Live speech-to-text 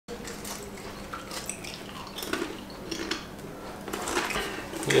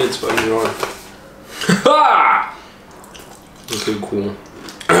Yeah, it's fine, you're on. Ha! Okay, cool.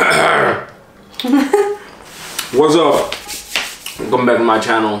 What's up? Welcome back to my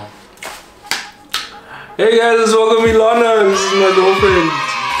channel. Hey guys, it's welcome ILANA. This is my girlfriend.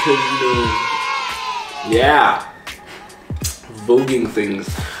 Yeah. Voguing things.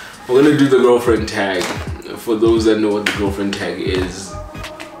 We're gonna do the girlfriend tag. For those that know what the girlfriend tag is,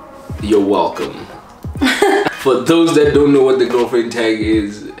 you're welcome. For those that don't know what the girlfriend tag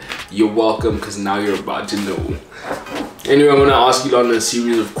is, you're welcome, because now you're about to know. Anyway, I'm gonna ask ILANA a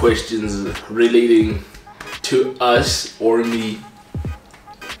series of questions relating to us or me.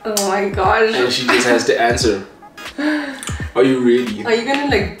 Oh my gosh. And she just has to answer. Are you ready? Are you gonna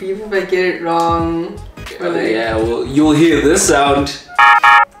like beep if I get it wrong? Or, like... Yeah, well, you'll hear this sound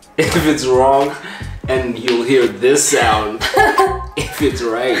if it's wrong, and you'll hear this sound if it's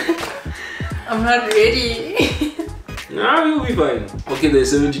right. I'm not ready. Nah, you'll be fine. Okay, there's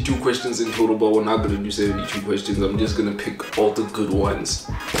 72 questions in total, but we're not gonna do 72 questions. I'm just gonna pick all the good ones.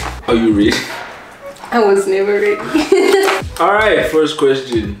 Are you ready? I was never ready. Alright, first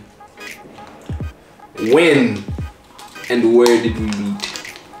question. When and where did we meet?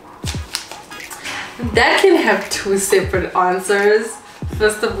 That can have two separate answers.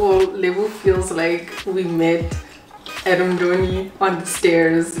 First of all, Lebo feels like we met at Umdoni on the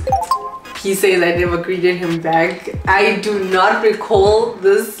stairs. He says I never greeted him back. I do not recall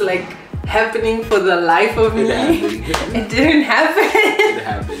this like happening for the life of me. It didn't happen. It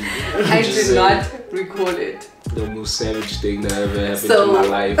happened. I did not recall it. The most savage thing that ever happened in my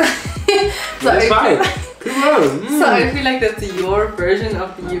life. So it's fine. So I feel like that's your version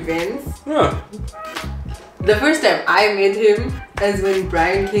of the events. Yeah. The first time I met him is when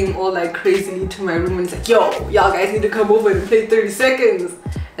Brian came all like crazily to my room and was like, yo, y'all guys need to come over and play 30 seconds.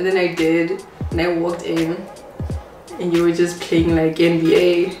 And then I did, and I walked in and you were just playing like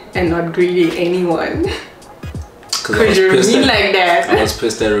NBA and not greeting anyone. Cause you're mean like that. I was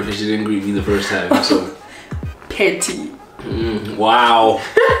pissed at her because she didn't greet me the first time, so. Petty. Wow.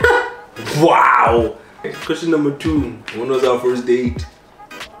 Wow. Question number 2. When was our first date?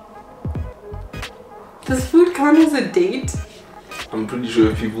 Does food count as a date? I'm pretty sure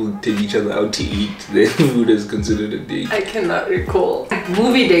if people take each other out to eat, then food is considered a date. I cannot recall.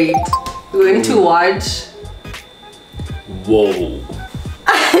 Movie date. We went to watch. Whoa.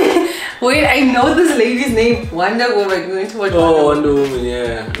 Wait, I know this lady's name. Wonder Woman. We went to watch Wonder Woman,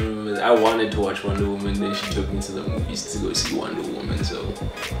 yeah. I wanted to watch Wonder Woman, then she took me to the movies to go see Wonder Woman, so.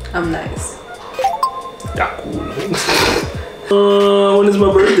 I'm nice. Yeah, cool. When is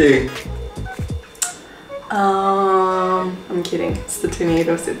my birthday? I'm kidding. It's the 28th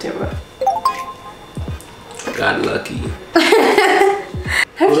of September. Got lucky.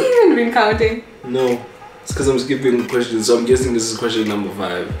 Have you even been counting? No. It's because I'm skipping the question, so I'm guessing this is question number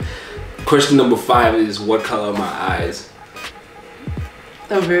 5. Question number 5 is, what color are my eyes?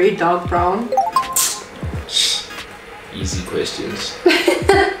 A very dark brown. Easy questions.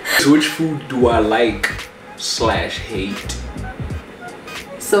 So which food do I like / hate?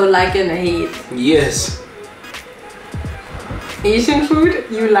 So like and hate. Yes. Asian food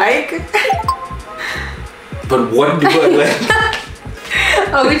you like? But what do I like?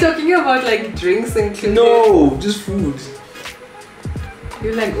 Are we talking about like drinks included? No, just food.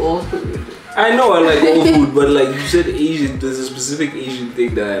 You like all food. I know I like all food, but like you said Asian, there's a specific Asian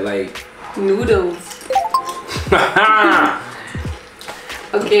thing that I like. Noodles.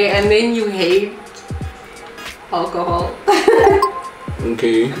 Okay, and then you hate alcohol.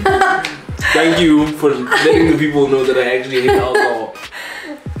 Okay. Thank you for letting the people know that I actually hate alcohol.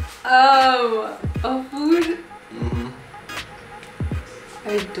 A food?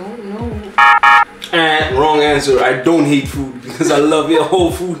 I don't know. And wrong answer. I don't hate food because I love your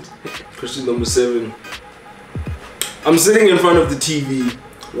whole food. Question number 7. I'm sitting in front of the TV.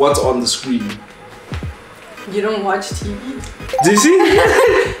 What's on the screen? You don't watch TV? Do you see?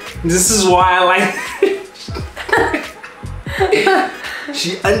 This is why I like.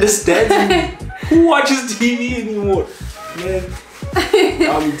 She understands me. Who watches TV anymore? Man, I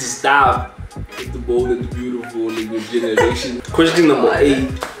need to stop with the bold and the beautiful in your generation. Question number 8.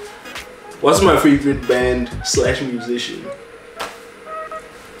 What's my favorite band / musician?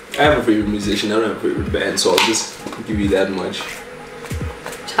 I have a favorite musician, I don't have a favorite band, so I'll just give you that much.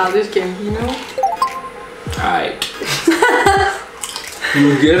 Childish Gambino? Alright.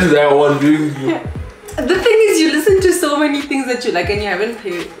 You get that one, didn't you? The thing is, you listen to so many things that you like and you haven't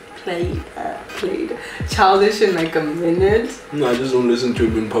played Childish in like a minute. No, I just don't listen to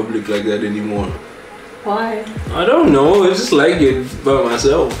him in public like that anymore. Why? I don't know, I just like it by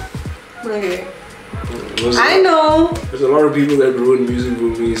myself. Okay. I know. There's a lot of people that ruin music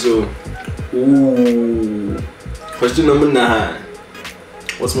for me, so. Ooh. Question number 9.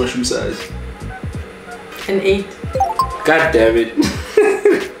 What's my shoe size? An 8. God damn it.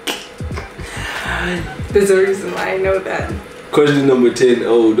 There's a reason why I know that. Question number 10.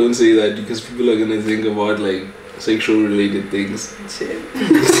 Oh, don't say that because people are gonna think about like sexual related things. Shit.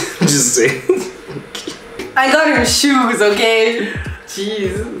 Just say. I got him shoes, okay?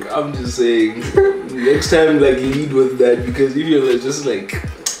 Jeez. I'm just saying. Next time, like, lead with that because if you're like, just like,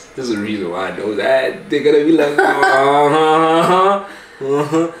 there's a reason why I know that. They're gonna be like,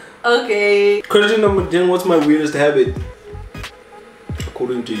 Okay. Question number 10. What's my weirdest habit?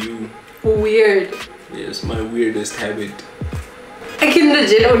 According to you. Weird. Yes, my weirdest habit. I can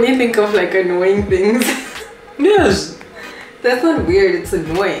legit only think of like annoying things. Yes. That's not weird, it's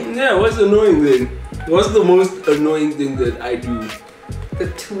annoying. Yeah, what's annoying then? What's the most annoying thing that I do? The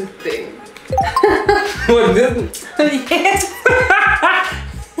tooth thing. What this? Yes.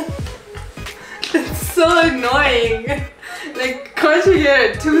 It's so annoying. Like, can't you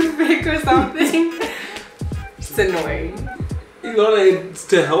get a toothpick or something? It's annoying. You know, like, it's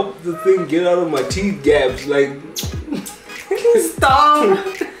to help the thing get out of my teeth gaps. Like, stop.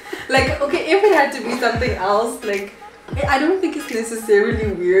 Like, okay, if it had to be something else, like, I don't think it's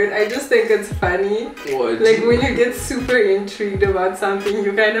necessarily weird. I just think it's funny. What? Like when you get super intrigued about something,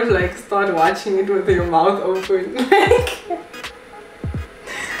 you kind of like start watching it with your mouth open. Like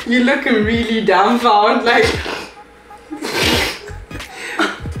you look really dumbfounded. Like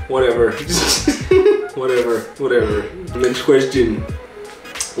whatever. Whatever. Next question.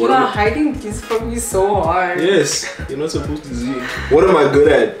 You are hiding these from me so hard. Yes, you're not supposed to see. What am I good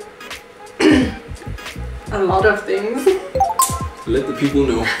at? A lot of things. Let the people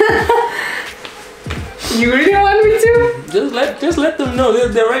know. You really want me to? Just let them know.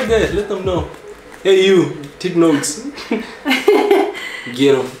 They're right there. Let them know. Hey you, take notes.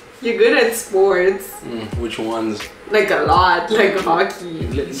 Get them. You're good at sports. Which ones? Like a lot. Like hockey,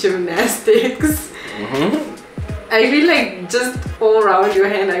 gymnastics. I feel like just all around your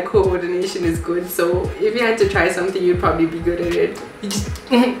hand-eye coordination is good. So if you had to try something, you'd probably be good at it.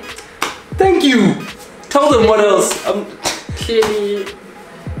 Thank you. Tell them what else. Clearly,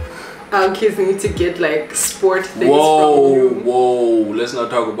 our kids need to get like sport things from you. Whoa, let's not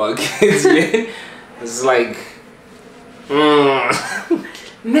talk about kids yet. It's like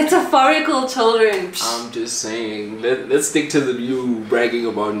metaphorical children. I'm just saying, let's stick to you bragging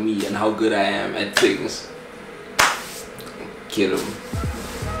about me and how good I am at things. Get him.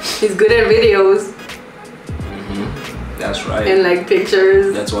 He's good at videos. That's right. And like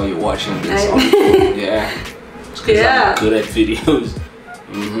pictures. That's why you're watching this. Yeah. Yeah. I'm good at videos.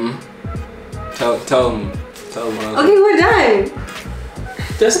 Tell them. Okay, we're done.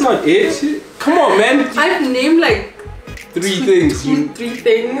 That's not it. Come on, man. I've named like 3 things. Three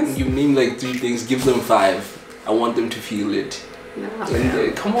things. You name like 3 things. Give them 5. I want them to feel it. Nah,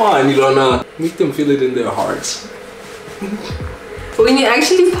 Come on, ILANA. Make them feel it in their hearts. When you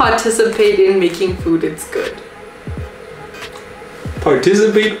actually participate in making food, it's good.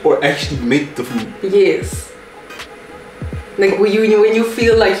 Participate or actually make the food? Yes. Like when you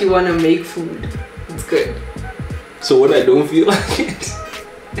feel like you want to make food, it's good. So when I don't feel like it,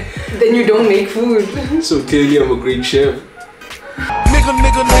 then you don't make food. So clearly I'm a great chef. Nigga.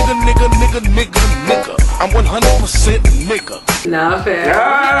 I'm 100% nigga. Nah, fair.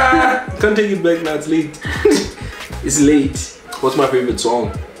 Can't take it back now, it's late. It's late. What's my favorite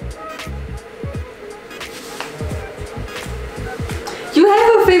song? You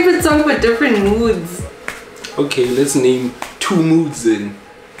have a favorite song for different moods. Okay, let's name 2 moods then.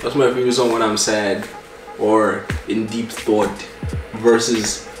 What's my favorite song when I'm sad or in deep thought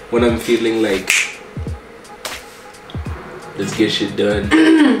versus when I'm feeling like let's get shit done?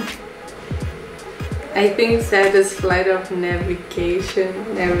 I think sad is Flight of Navigator.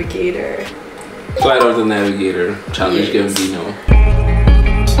 Flight of the Navigator, Childish Gambino.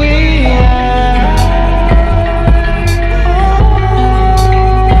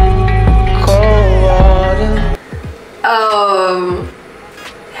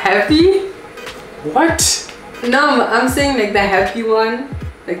 Happy? What? No, I'm saying like the happy one.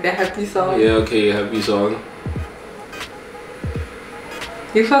 Like the happy song. Yeah, okay, happy song.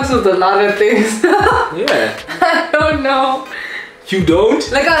 You fucks with a lot of things. Yeah. I don't know. You don't?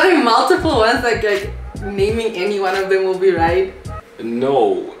 Like are there multiple ones like naming any one of them will be right?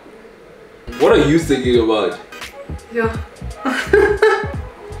 No. What are you thinking about? Yeah.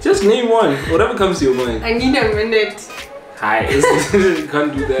 Just name one. Whatever comes to your mind. I need a minute. Hi.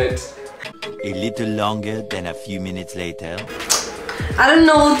 Can't do that. A little longer than a few minutes later. I don't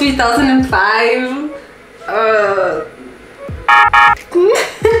know, 2005.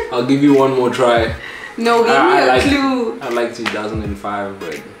 I'll give you one more try. No, give me a clue. I like 2005,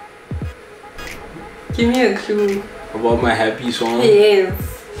 but Give me a clue. about my happy song. Yes.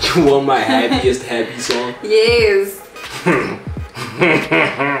 You want my happiest happy song? Yes.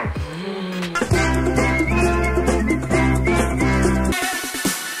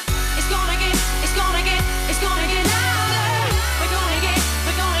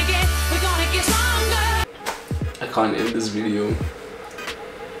 I can't end this video.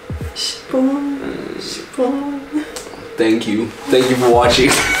 Thank you for watching.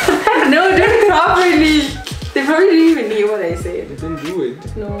 No, do it properly. They probably didn't even hear what I said. Don't do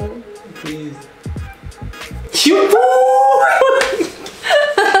it. No. Please.